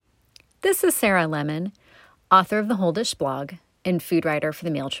This is Sarah Lemon, author of the Whole Dish blog and food writer for the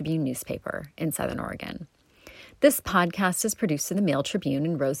Mail Tribune newspaper in Southern Oregon. This podcast is produced in the Mail Tribune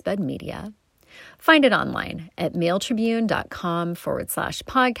and Rosebud Media. Find it online at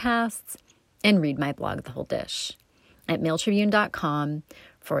mailtribune.com/podcasts and read my blog, The Whole Dish, at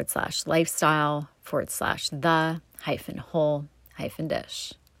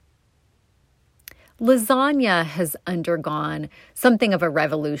mailtribune.com/lifestyle/the-whole-dish. Lasagna has undergone something of a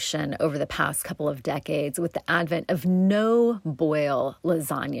revolution over the past couple of decades with the advent of no-boil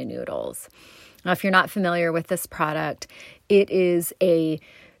lasagna noodles. Now, if you're not familiar with this product, it is a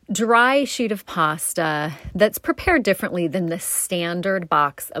dry sheet of pasta that's prepared differently than the standard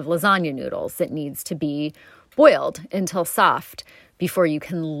box of lasagna noodles that needs to be boiled until soft before you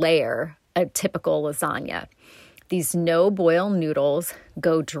can layer a typical lasagna. These no-boil noodles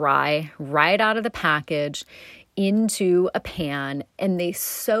go dry right out of the package into a pan, and they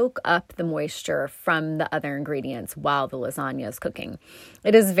soak up the moisture from the other ingredients while the lasagna is cooking.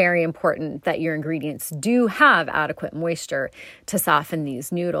 It is very important that your ingredients do have adequate moisture to soften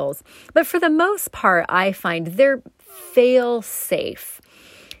these noodles. But for the most part, I find they're fail-safe.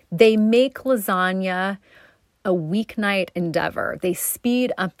 They make lasagna a weeknight endeavor. They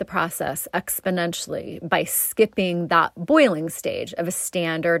speed up the process exponentially by skipping that boiling stage of a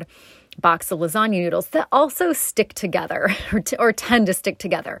standard box of lasagna noodles that also stick together or tend to stick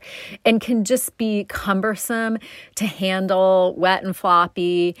together and can just be cumbersome to handle, wet and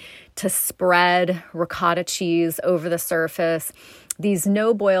floppy, to spread ricotta cheese over the surface. These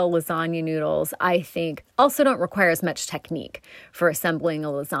no-boil lasagna noodles, I think, also don't require as much technique for assembling a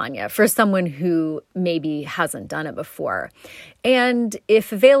lasagna for someone who maybe hasn't done it before. And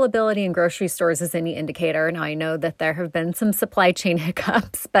if availability in grocery stores is any indicator, now I know that there have been some supply chain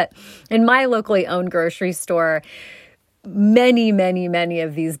hiccups, but in my locally owned grocery store, many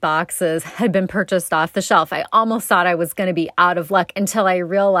of these boxes had been purchased off the shelf. I almost thought I was going to be out of luck until I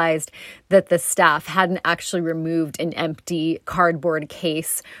realized that the staff hadn't actually removed an empty cardboard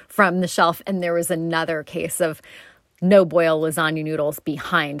case from the shelf, and there was another case of no-boil lasagna noodles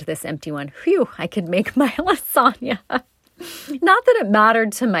behind this empty one. Phew, I could make my lasagna. Not that it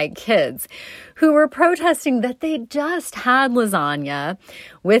mattered to my kids, who were protesting that they just had lasagna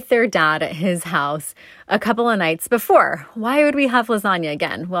with their dad at his house a couple of nights before. Why would we have lasagna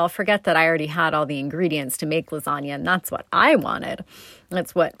again? Well, forget that I already had all the ingredients to make lasagna, and that's what I wanted.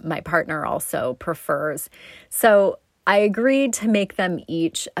 That's what my partner also prefers. So I agreed to make them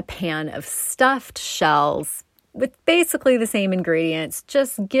each a pan of stuffed shells with basically the same ingredients,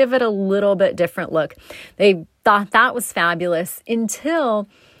 just give it a little bit different look. They thought that was fabulous until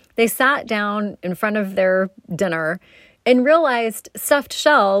they sat down in front of their dinner and realized stuffed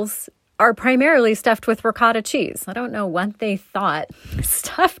shells are primarily stuffed with ricotta cheese. I don't know what they thought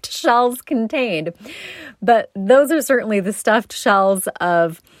stuffed shells contained, but those are certainly the stuffed shells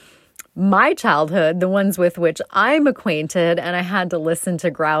of my childhood, the ones with which I'm acquainted, and I had to listen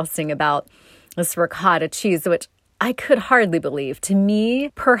to grousing about this ricotta cheese, which I could hardly believe. To me,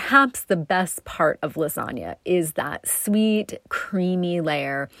 perhaps the best part of lasagna is that sweet, creamy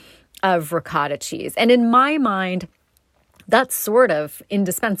layer of ricotta cheese. And in my mind, that's sort of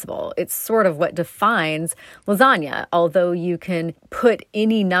indispensable. It's sort of what defines lasagna, although you can put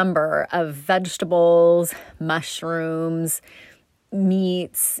any number of vegetables, mushrooms,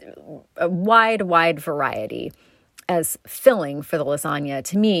 meats, a wide variety as filling for the lasagna.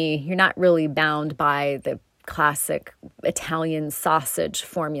 To me, you're not really bound by the classic Italian sausage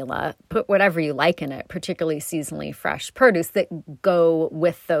formula. Put whatever you like in it, particularly seasonally fresh produce that go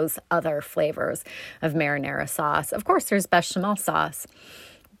with those other flavors of marinara sauce. Of course, there's bechamel sauce,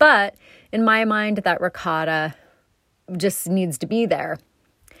 but in my mind, that ricotta just needs to be there.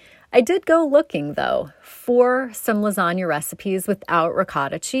 I did go looking, though, for some lasagna recipes without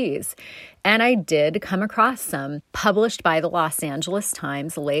ricotta cheese, and I did come across some published by the Los Angeles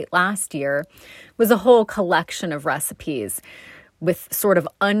Times late last year. It was a whole collection of recipes with sort of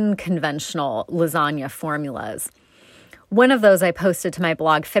unconventional lasagna formulas. One of those I posted to my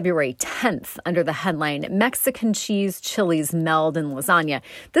blog February 10th under the headline, Mexican Cheese Chilies Meld in Lasagna.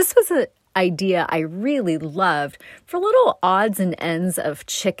 This was an idea I really loved for little odds and ends of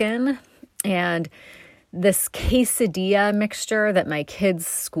chicken and this quesadilla mixture that my kids'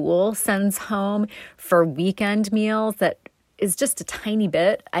 school sends home for weekend meals that is just a tiny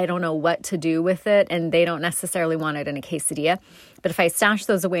bit. I don't know what to do with it, and they don't necessarily want it in a quesadilla. But if I stash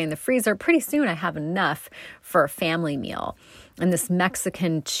those away in the freezer, pretty soon I have enough for a family meal. And this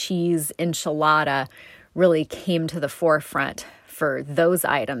Mexican cheese enchilada really came to the forefront for those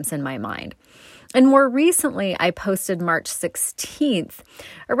items in my mind. And more recently, I posted March 16th,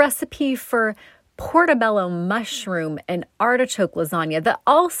 a recipe for portobello mushroom and artichoke lasagna that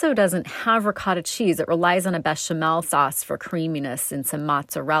also doesn't have ricotta cheese. It relies on a bechamel sauce for creaminess and some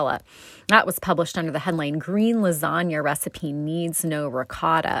mozzarella. That was published under the headline, Green Lasagna Recipe Needs No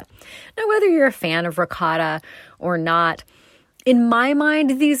Ricotta. Now, whether you're a fan of ricotta or not, in my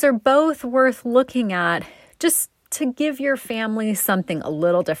mind, these are both worth looking at just to give your family something a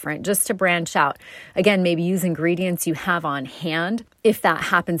little different, just to branch out. Again, maybe use ingredients you have on hand. If that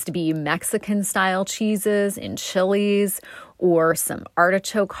happens to be Mexican-style cheeses and chilies or some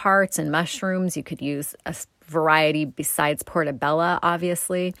artichoke hearts and mushrooms, you could use a variety besides portobello,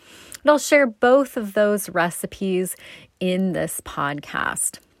 obviously. But I'll share both of those recipes in this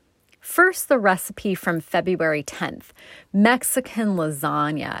podcast. First, the recipe from February 10th, Mexican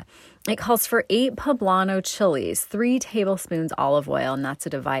lasagna. It calls for 8 poblano chilies, 3 tablespoons olive oil, and that's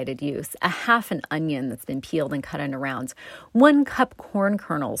a divided use, a half an onion that's been peeled and cut into rounds, 1 cup corn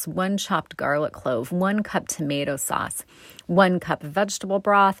kernels, 1 chopped garlic clove, 1 cup tomato sauce, 1 cup vegetable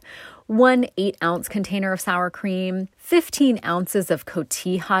broth, 1 8-ounce container of sour cream, 15 ounces of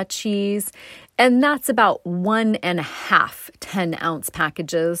cotija cheese, and that's about 1.5 10-ounce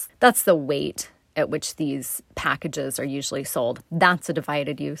packages. That's the weight at which these packages are usually sold. That's a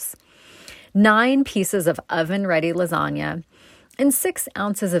divided use. 9 pieces of oven-ready lasagna, and 6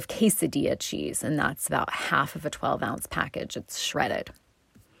 ounces of quesadilla cheese, and that's about half of a 12-ounce package. It's shredded.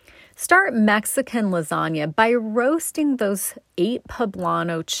 Start Mexican lasagna by roasting those 8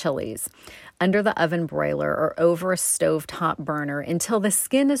 poblano chilies under the oven broiler or over a stovetop burner until the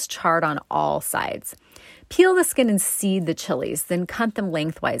skin is charred on all sides. Peel the skin and seed the chilies, then cut them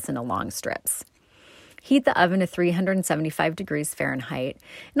lengthwise into long strips. Heat the oven to 375 degrees Fahrenheit.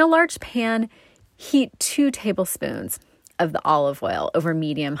 In a large pan, heat 2 tablespoons of the olive oil over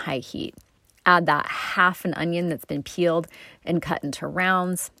medium-high heat. Add that half an onion that's been peeled and cut into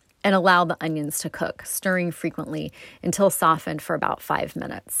rounds, and allow the onions to cook, stirring frequently until softened for about 5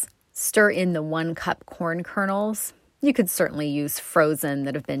 minutes. Stir in the 1 cup corn kernels. You could certainly use frozen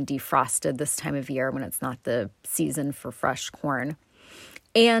that have been defrosted this time of year when it's not the season for fresh corn.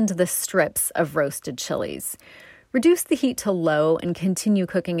 And the strips of roasted chilies. Reduce the heat to low and continue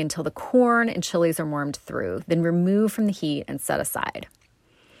cooking until the corn and chilies are warmed through. Then remove from the heat and set aside.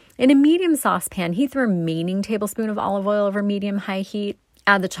 In a medium saucepan, heat the remaining tablespoon of olive oil over medium-high heat.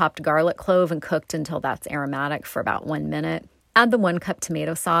 Add the chopped garlic clove and cooked until that's aromatic for about 1 minute. Add the 1 cup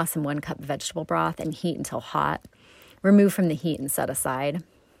tomato sauce and 1 cup vegetable broth and heat until hot. Remove from the heat and set aside.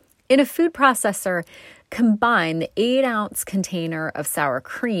 In a food processor, combine the 8-ounce container of sour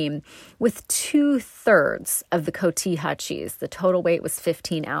cream with 2/3 of the cotija cheese. The total weight was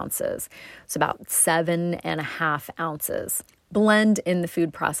 15 ounces, so about 7.5 ounces. Blend in the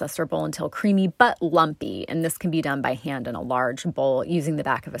food processor bowl until creamy but lumpy, and this can be done by hand in a large bowl using the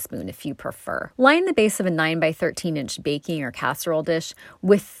back of a spoon if you prefer. Line the base of a 9 by 13 inch baking or casserole dish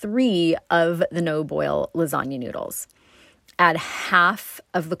with 3 of the no-boil lasagna noodles. Add half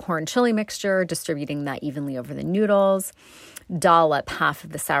of the corn chili mixture, distributing that evenly over the noodles. Dollop half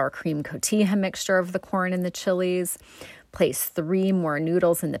of the sour cream cotija mixture of the corn and the chilies. Place 3 more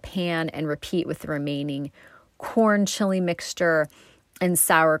noodles in the pan and repeat with the remaining corn chili mixture and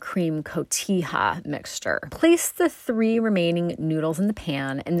sour cream cotija mixture. Place the 3 remaining noodles in the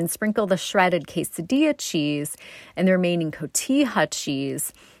pan and then sprinkle the shredded quesadilla cheese and the remaining cotija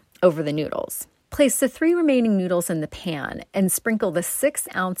cheese over the noodles. Place the 3 remaining noodles in the pan and sprinkle the 6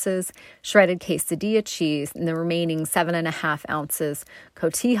 ounces shredded quesadilla cheese and the remaining 7.5 ounces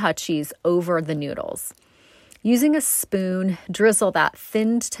cotija cheese over the noodles. Using a spoon, drizzle that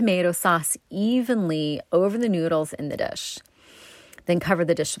thinned tomato sauce evenly over the noodles in the dish. Then cover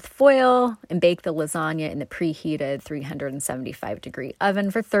the dish with foil and bake the lasagna in the preheated 375-degree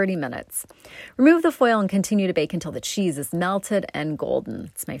oven for 30 minutes. Remove the foil and continue to bake until the cheese is melted and golden.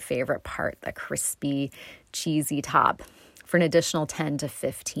 It's my favorite part, the crispy, cheesy top, for an additional 10 to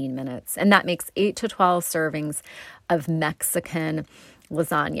 15 minutes. And that makes 8 to 12 servings of Mexican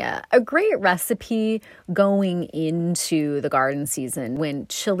lasagna. A great recipe going into the garden season. When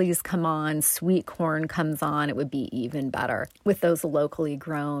chilies come on, sweet corn comes on, it would be even better with those locally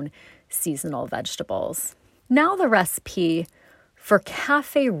grown seasonal vegetables. Now the recipe for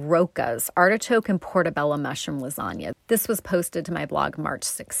Cafe Roca's artichoke and portobello mushroom lasagna. This was posted to my blog March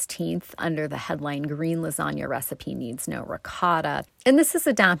 16th under the headline, Green Lasagna Recipe Needs No Ricotta. And this is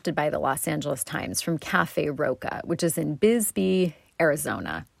adapted by the Los Angeles Times from Cafe Roca, which is in Bisbee,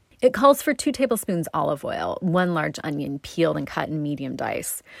 Arizona. It calls for 2 tablespoons olive oil, 1 large onion peeled and cut in medium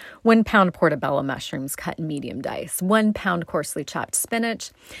dice, 1 pound portobello mushrooms cut in medium dice, 1 pound coarsely chopped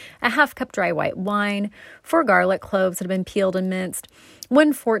spinach, a half cup dry white wine, 4 garlic cloves that have been peeled and minced,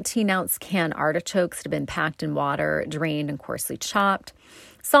 1 14-ounce can artichokes that have been packed in water, drained and coarsely chopped,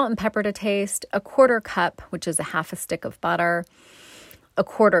 salt and pepper to taste, a 1/4 cup, which is a half a stick of butter, a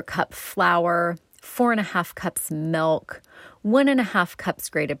 1/4 cup flour, 4.5 cups milk, 1.5 cups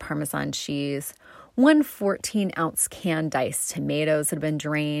grated Parmesan cheese, 1 14-ounce can diced tomatoes that have been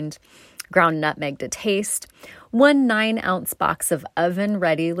drained, ground nutmeg to taste, 1 9-ounce box of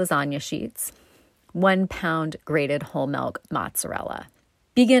oven-ready lasagna sheets, 1 pound grated whole milk mozzarella.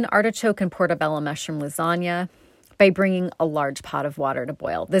 Begin artichoke and portobello mushroom lasagna by bringing a large pot of water to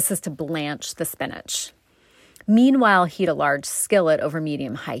boil. This is to blanch the spinach. Meanwhile, heat a large skillet over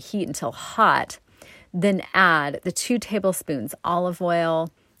medium-high heat until hot. Then add the 2 tablespoons olive oil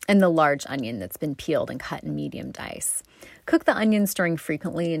and the large onion that's been peeled and cut in medium dice. Cook the onion, stirring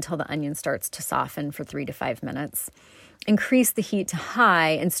frequently until the onion starts to soften for 3 to 5 minutes. Increase the heat to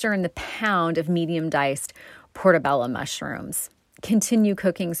high and stir in the pound of medium diced portobello mushrooms. Continue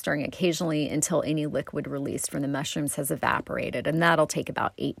cooking, stirring occasionally until any liquid released from the mushrooms has evaporated, and that'll take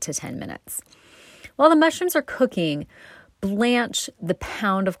about 8 to 10 minutes. While the mushrooms are cooking, blanch the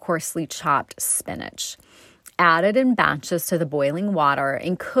pound of coarsely chopped spinach. Add it in batches to the boiling water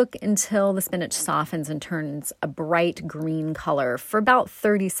and cook until the spinach softens and turns a bright green color for about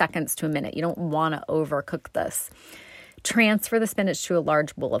 30 seconds to a minute. You don't want to overcook this. Transfer the spinach to a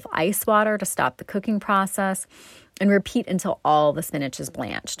large bowl of ice water to stop the cooking process and repeat until all the spinach is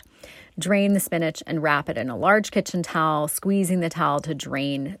blanched. Drain the spinach and wrap it in a large kitchen towel, squeezing the towel to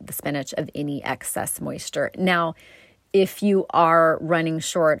drain the spinach of any excess moisture. Now, if you are running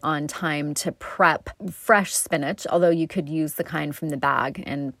short on time to prep fresh spinach, although you could use the kind from the bag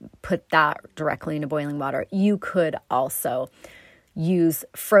and put that directly into boiling water, you could also use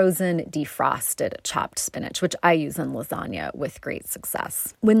frozen, defrosted, chopped spinach, which I use in lasagna with great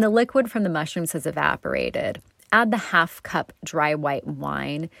success. When the liquid from the mushrooms has evaporated, add the half cup dry white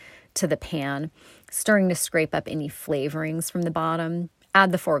wine to the pan, stirring to scrape up any flavorings from the bottom.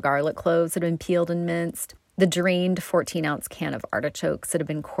 Add the 4 garlic cloves that have been peeled and minced, the drained 14-ounce can of artichokes that have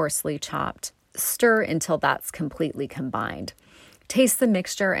been coarsely chopped. Stir until that's completely combined. Taste the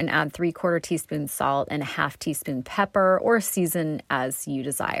mixture and add 3/4 teaspoon salt and a half teaspoon pepper, or season as you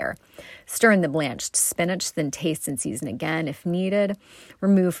desire. Stir in the blanched spinach, then taste and season again if needed.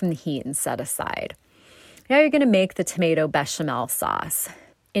 Remove from the heat and set aside. Now you're going to make the tomato bechamel sauce.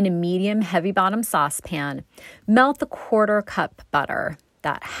 In a medium heavy bottom saucepan, melt the 1/4 cup butter,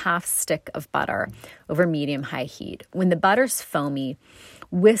 that half stick of butter, over medium-high heat. When the butter's foamy,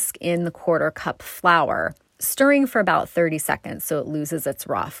 whisk in the 1/4 cup flour, stirring for about 30 seconds so it loses its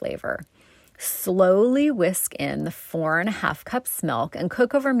raw flavor. Slowly whisk in the 4.5 cups milk and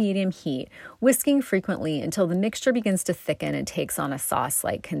cook over medium heat, whisking frequently until the mixture begins to thicken and takes on a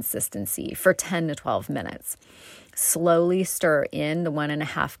sauce-like consistency for 10 to 12 minutes. Slowly stir in the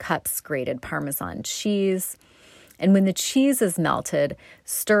 1.5 cups grated Parmesan cheese. And when the cheese is melted,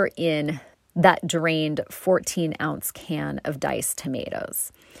 stir in that drained 14-ounce can of diced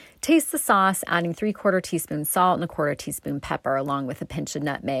tomatoes. Taste the sauce, adding 3/4 teaspoon salt and 1/4 teaspoon pepper, along with a pinch of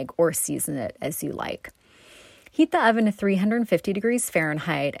nutmeg, or season it as you like. Heat the oven to 350 degrees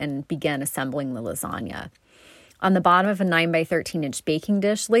Fahrenheit and begin assembling the lasagna. On the bottom of a 9 by 13 inch baking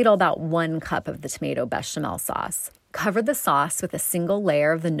dish, ladle about 1 cup of the tomato bechamel sauce. Cover the sauce with a single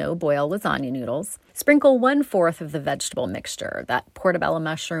layer of the no-boil lasagna noodles. Sprinkle 1/4 of the vegetable mixture, that portobello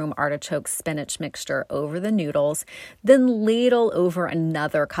mushroom, artichoke, spinach mixture, over the noodles. Then ladle over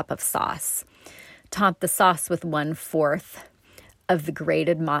another cup of sauce. Top the sauce with 1/4 of the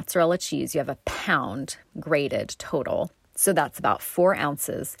grated mozzarella cheese. You have a pound grated total. So that's about 4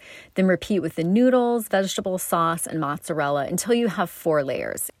 ounces. Then repeat with the noodles, vegetable sauce, and mozzarella until you have 4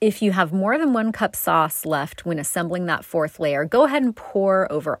 layers. If you have more than 1 cup sauce left when assembling that 4th layer, go ahead and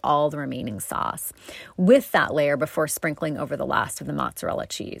pour over all the remaining sauce with that layer before sprinkling over the last of the mozzarella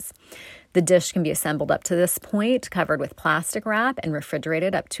cheese. The dish can be assembled up to this point, covered with plastic wrap, and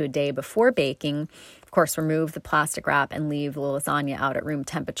refrigerated up to a day before baking. Of course, remove the plastic wrap and leave the lasagna out at room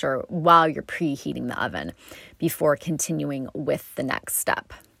temperature while you're preheating the oven before continuing with the next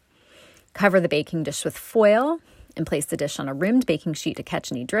step. Cover the baking dish with foil and place the dish on a rimmed baking sheet to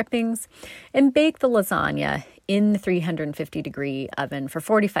catch any drippings, and bake the lasagna in the 350 degree oven for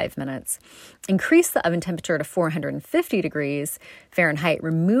 45 minutes. Increase the oven temperature to 450 degrees Fahrenheit.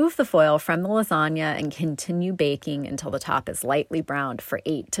 Remove the foil from the lasagna and continue baking until the top is lightly browned for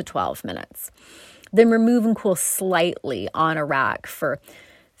 8 to 12 minutes. Then remove and cool slightly on a rack for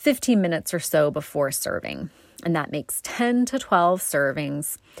 15 minutes or so before serving. And that makes 10 to 12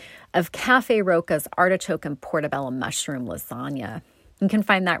 servings of Cafe Roca's artichoke and portobello mushroom lasagna. You can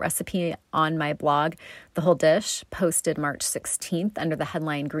find that recipe on my blog, The Whole Dish, posted March 16th under the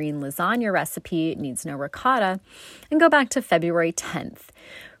headline Green Lasagna Recipe Needs No Ricotta, and go back to February 10th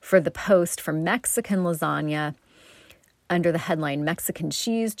for the post for Mexican lasagna under the headline Mexican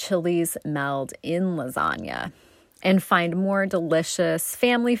Cheese Chilies Meld in Lasagna. And find more delicious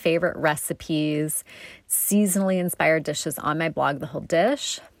family favorite recipes, seasonally inspired dishes on my blog, The Whole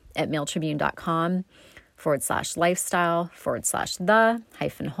Dish, at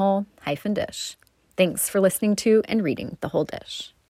mailtribune.com/lifestyle/the-whole-dish. Thanks for listening to and reading The Whole Dish.